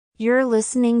You're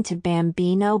listening to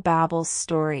BambinoBabble's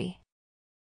story.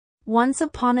 Once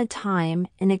upon a time,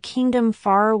 in a kingdom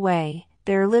far away,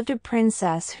 there lived a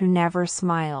princess who never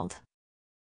smiled.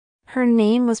 Her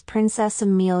name was Princess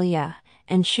Amelia,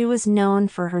 and she was known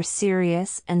for her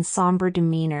serious and somber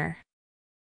demeanor.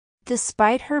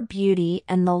 Despite her beauty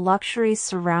and the luxuries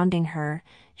surrounding her,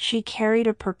 she carried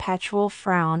a perpetual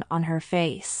frown on her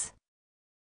face.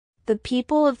 The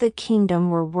people of the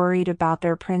kingdom were worried about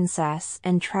their princess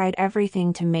and tried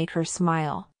everything to make her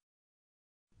smile.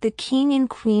 The king and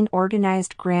queen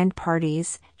organized grand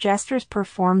parties, jesters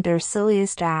performed their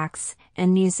silliest acts,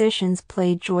 and musicians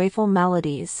played joyful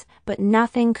melodies, but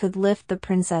nothing could lift the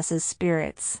princess's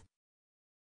spirits.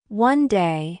 One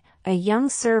day, a young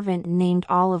servant named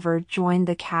Oliver joined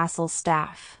the castle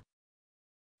staff.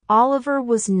 Oliver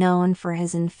was known for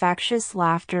his infectious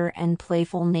laughter and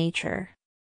playful nature.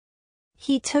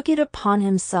 He took it upon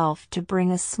himself to bring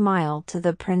a smile to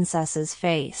the princess's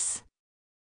face.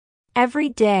 Every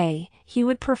day, he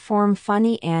would perform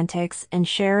funny antics and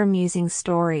share amusing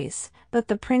stories, but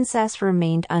the princess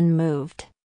remained unmoved.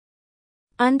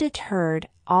 Undeterred,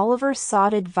 Oliver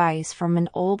sought advice from an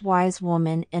old wise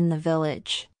woman in the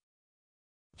village.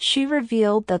 She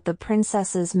revealed that the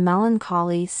princess's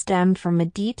melancholy stemmed from a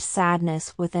deep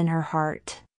sadness within her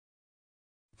heart.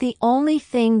 The only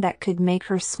thing that could make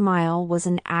her smile was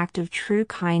an act of true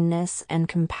kindness and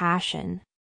compassion.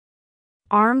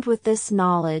 Armed with this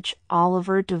knowledge,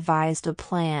 Oliver devised a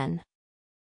plan.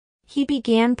 He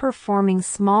began performing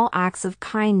small acts of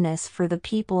kindness for the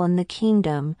people in the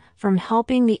kingdom, from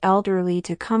helping the elderly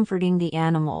to comforting the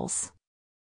animals.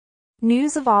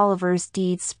 News of Oliver's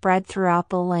deeds spread throughout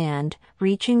the land,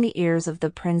 reaching the ears of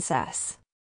the princess.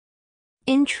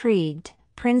 Intrigued,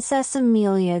 Princess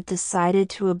Amelia decided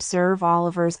to observe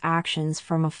Oliver's actions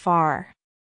from afar.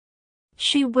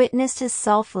 She witnessed his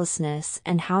selflessness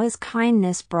and how his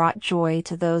kindness brought joy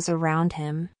to those around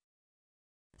him.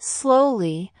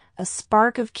 Slowly, a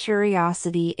spark of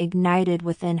curiosity ignited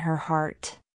within her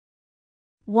heart.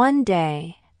 One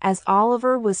day, as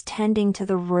Oliver was tending to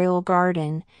the royal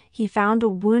garden, he found a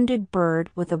wounded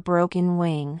bird with a broken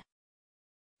wing.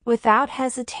 Without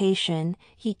hesitation,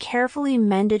 he carefully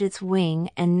mended its wing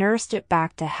and nursed it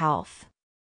back to health.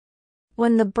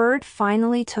 When the bird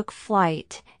finally took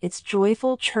flight, its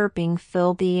joyful chirping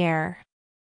filled the air.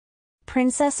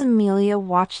 Princess Amelia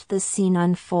watched the scene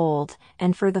unfold,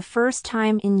 and for the first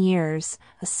time in years,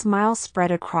 a smile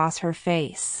spread across her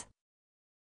face.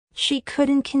 She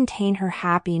couldn't contain her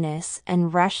happiness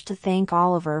and rushed to thank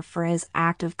Oliver for his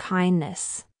act of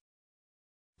kindness.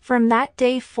 From that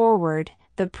day forward,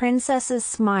 the princess's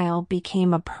smile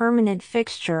became a permanent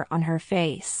fixture on her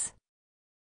face.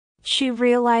 She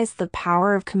realized the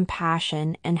power of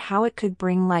compassion and how it could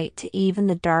bring light to even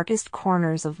the darkest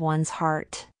corners of one's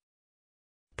heart.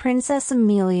 Princess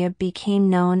Amelia became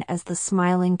known as the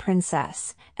Smiling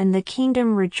Princess, and the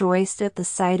kingdom rejoiced at the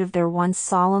sight of their once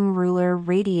solemn ruler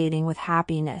radiating with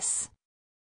happiness.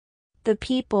 The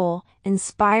people,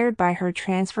 inspired by her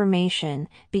transformation,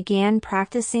 began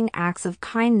practicing acts of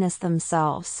kindness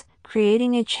themselves,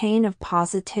 creating a chain of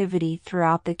positivity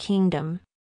throughout the kingdom.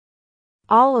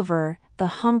 Oliver,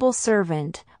 the humble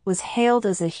servant, was hailed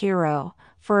as a hero,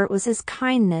 for it was his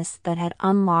kindness that had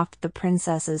unlocked the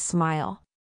princess's smile.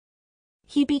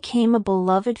 He became a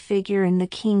beloved figure in the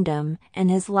kingdom, and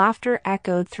his laughter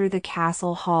echoed through the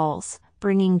castle halls,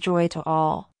 bringing joy to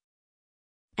all.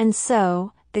 And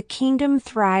so, the kingdom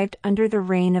thrived under the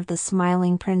reign of the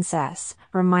Smiling Princess,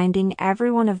 reminding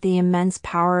everyone of the immense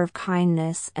power of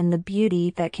kindness and the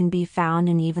beauty that can be found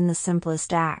in even the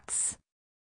simplest acts.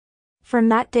 From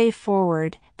that day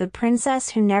forward, the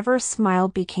princess who never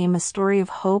smiled became a story of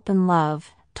hope and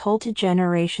love, told to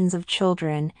generations of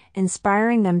children,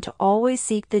 inspiring them to always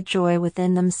seek the joy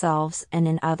within themselves and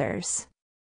in others.